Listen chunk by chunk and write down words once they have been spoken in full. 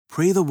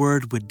Pray the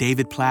Word with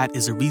David Platt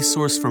is a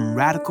resource from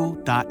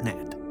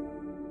radical.net.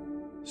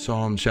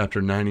 Psalm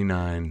chapter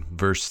 99,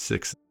 verse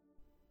 6.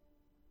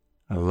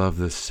 I love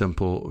this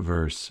simple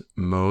verse.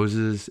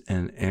 Moses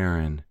and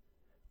Aaron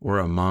were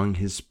among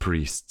his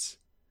priests.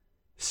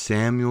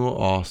 Samuel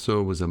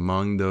also was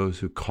among those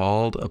who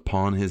called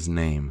upon his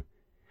name.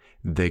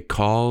 They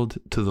called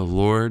to the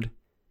Lord,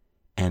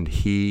 and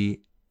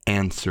he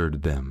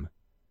answered them.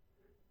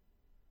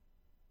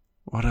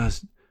 What a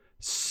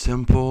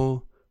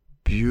simple,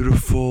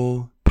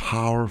 beautiful,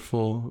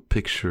 powerful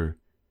picture.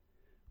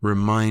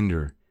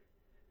 Reminder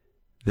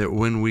that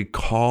when we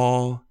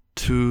call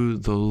to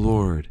the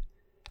Lord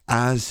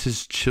as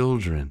his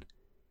children,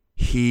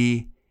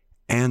 he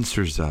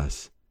answers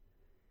us.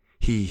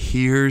 He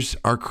hears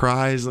our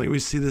cries. Like we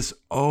see this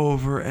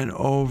over and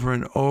over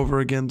and over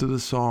again through the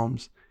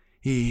Psalms.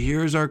 He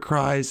hears our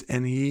cries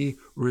and he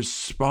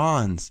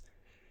responds.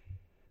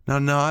 Now,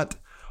 not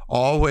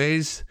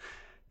always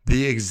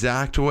the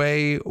exact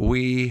way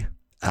we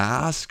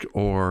ask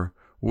or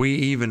we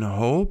even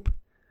hope,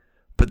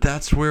 but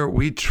that's where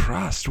we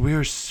trust. We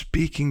are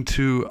speaking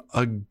to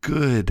a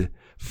good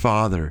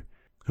Father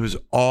who's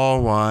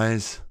all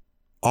wise,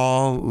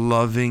 all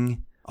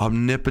loving,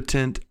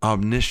 omnipotent,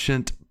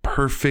 omniscient,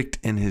 perfect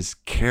in his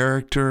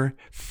character,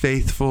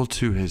 faithful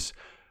to his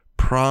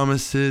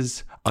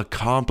promises,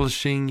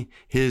 accomplishing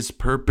his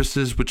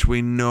purposes, which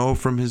we know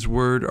from his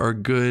word are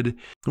good.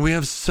 We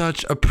have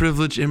such a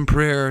privilege in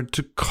prayer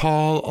to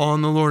call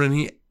on the Lord, and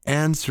he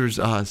answers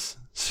us.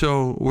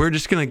 So we're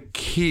just going to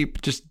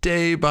keep just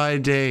day by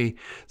day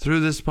through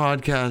this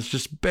podcast,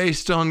 just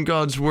based on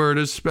God's word,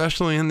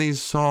 especially in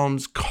these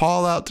Psalms,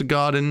 call out to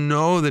God and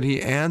know that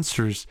he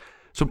answers.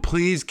 So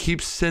please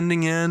keep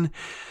sending in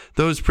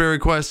those prayer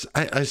requests.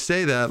 I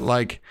say that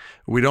like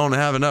we don't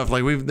have enough.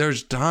 Like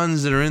there's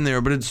tons that are in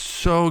there, but it's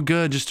so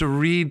good just to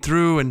read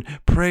through and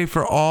pray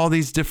for all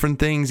these different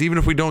things, even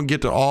if we don't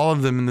get to all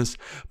of them in this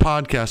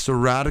podcast. So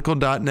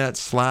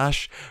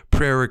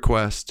radical.net/prayer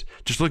request,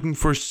 just looking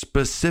for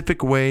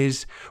specific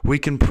ways we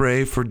can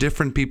pray for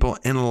different people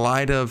in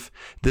light of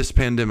this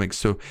pandemic.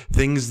 So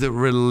things that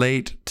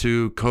relate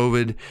to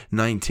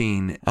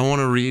COVID-19. I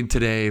want to read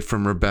today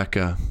from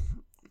Rebecca.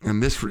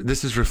 And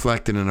this is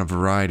reflected in a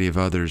variety of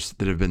others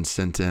that have been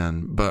sent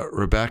in. But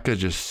Rebecca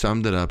just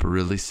summed it up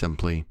really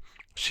simply.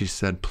 She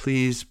said,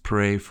 please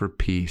pray for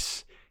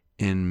peace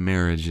in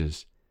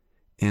marriages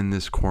in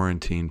this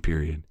quarantine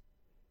period.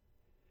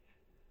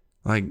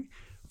 Like,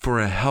 for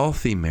a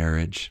healthy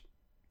marriage,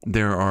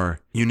 there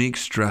are unique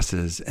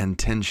stresses and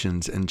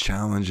tensions and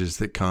challenges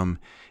that come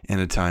in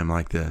a time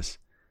like this.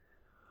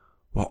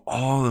 Well,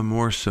 all the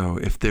more so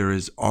if there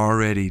is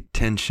already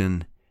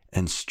tension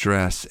and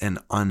stress and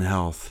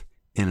unhealth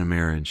in a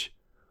marriage.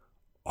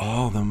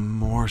 All the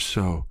more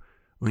so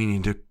we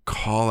need to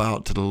call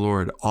out to the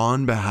Lord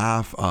on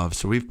behalf of.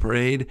 So we've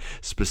prayed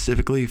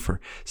specifically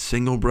for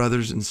single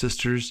brothers and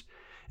sisters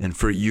and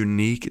for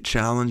unique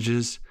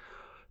challenges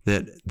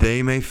that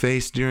they may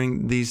face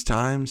during these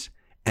times.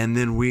 And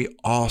then we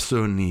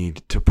also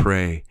need to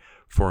pray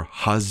for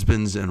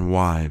husbands and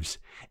wives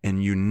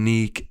and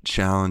unique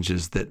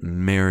challenges that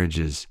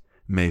marriages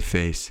may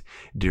face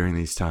during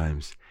these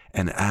times.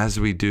 And as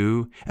we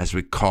do, as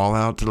we call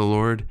out to the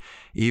Lord,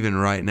 even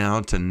right now,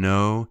 to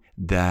know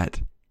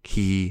that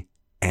he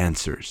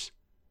answers.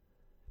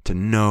 To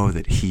know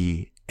that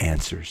he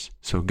answers.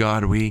 So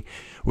God, we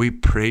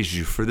praise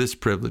you for this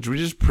privilege. We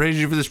just praise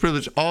you for this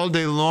privilege all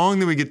day long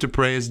that we get to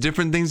pray. As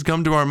different things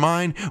come to our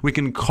mind, we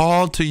can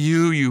call to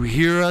you, you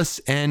hear us,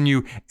 and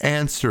you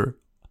answer.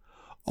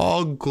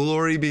 All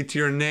glory be to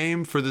your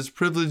name for this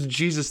privilege.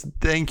 Jesus,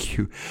 thank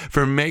you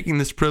for making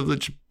this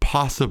privilege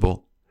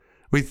possible.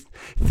 We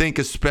think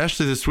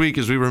especially this week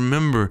as we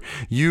remember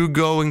you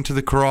going to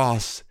the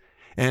cross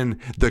and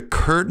the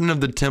curtain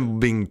of the temple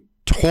being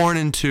torn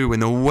in two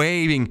and the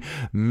way being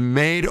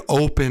made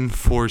open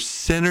for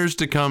sinners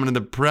to come into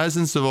the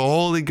presence of a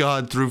holy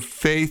God through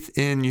faith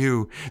in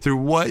you, through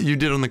what you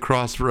did on the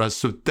cross for us.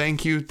 So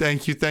thank you,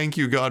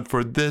 God,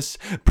 for this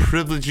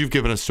privilege you've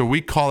given us. So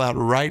we call out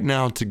right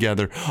now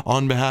together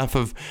on behalf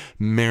of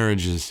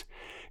marriages.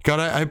 God,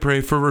 I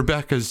pray for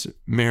Rebecca's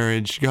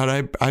marriage.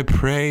 God, I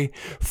pray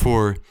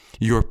for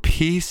your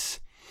peace,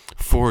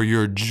 for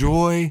your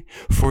joy,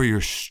 for your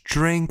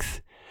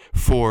strength,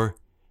 for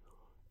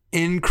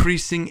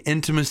increasing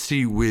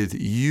intimacy with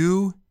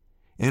you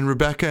and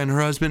Rebecca and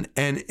her husband,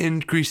 and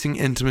increasing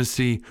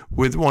intimacy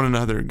with one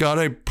another. God,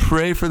 I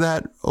pray for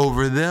that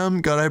over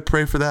them. God, I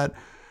pray for that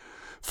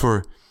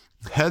for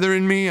Heather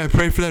and me. I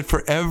pray for that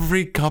for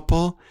every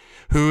couple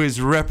who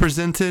is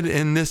represented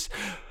in this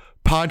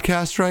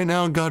podcast right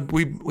now. God,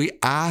 we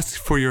ask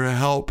for your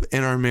help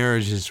in our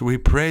marriages. We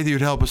pray that you'd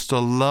help us to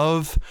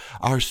love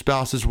our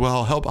spouses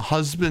well. Help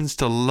husbands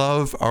to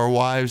love our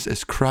wives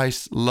as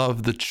Christ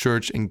loved the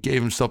church and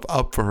gave himself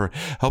up for her.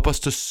 Help us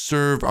to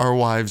serve our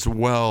wives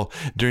well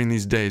during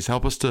these days.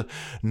 Help us to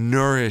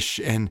nourish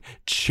and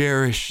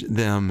cherish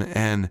them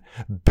and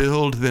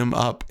build them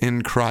up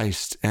in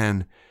Christ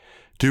and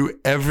do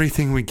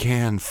everything we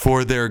can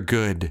for their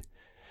good.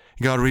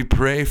 God, we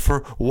pray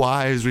for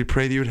wives. We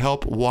pray that you would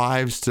help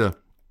wives to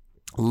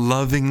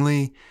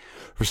lovingly,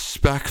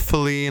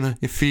 respectfully, in an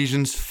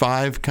Ephesians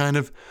 5 kind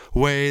of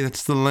way.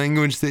 That's the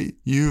language that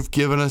you've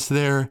given us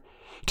there,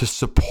 to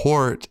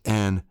support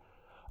and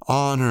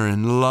honor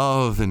and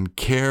love and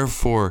care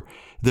for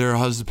their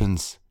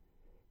husbands.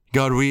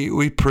 God,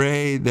 we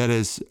pray that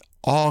as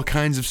all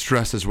kinds of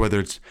stresses, whether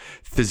it's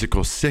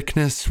physical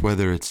sickness,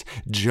 whether it's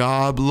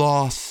job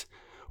loss,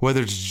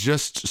 whether it's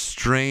just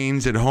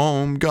strains at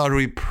home, God,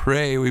 we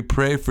pray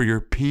for your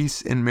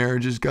peace in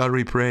marriages. God,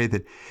 we pray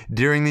that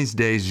during these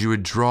days you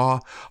would draw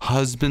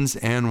husbands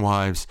and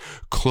wives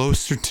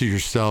closer to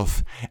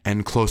yourself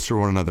and closer to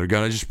one another.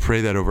 God, I just pray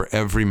that over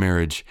every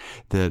marriage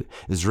that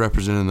is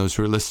represented in those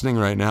who are listening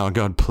right now.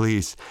 God,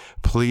 please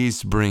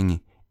bring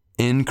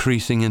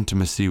increasing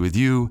intimacy with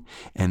you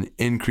and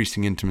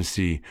increasing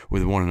intimacy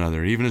with one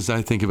another. Even as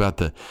I think about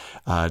the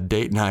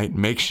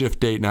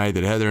makeshift date night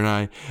that Heather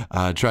and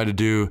I tried to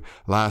do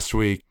last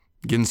week,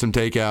 getting some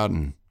takeout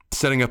and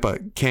setting up a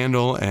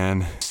candle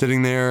and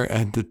sitting there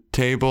at the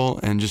table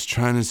and just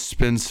trying to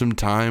spend some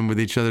time with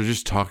each other,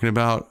 just talking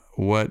about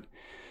what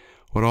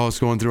all is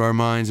going through our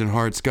minds and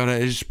hearts. God,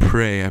 I just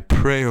pray. I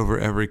pray over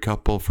every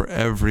couple, for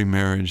every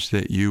marriage,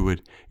 that you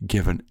would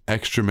give an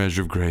extra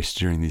measure of grace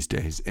during these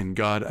days. And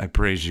God, I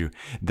praise you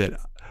that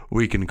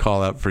we can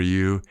call out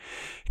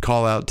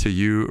to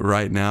you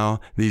right now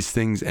these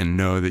things and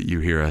know that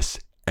you hear us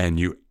and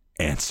you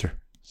answer.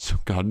 So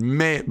God,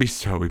 may it be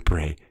so, we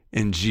pray.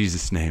 In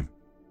Jesus' name,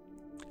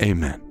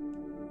 amen.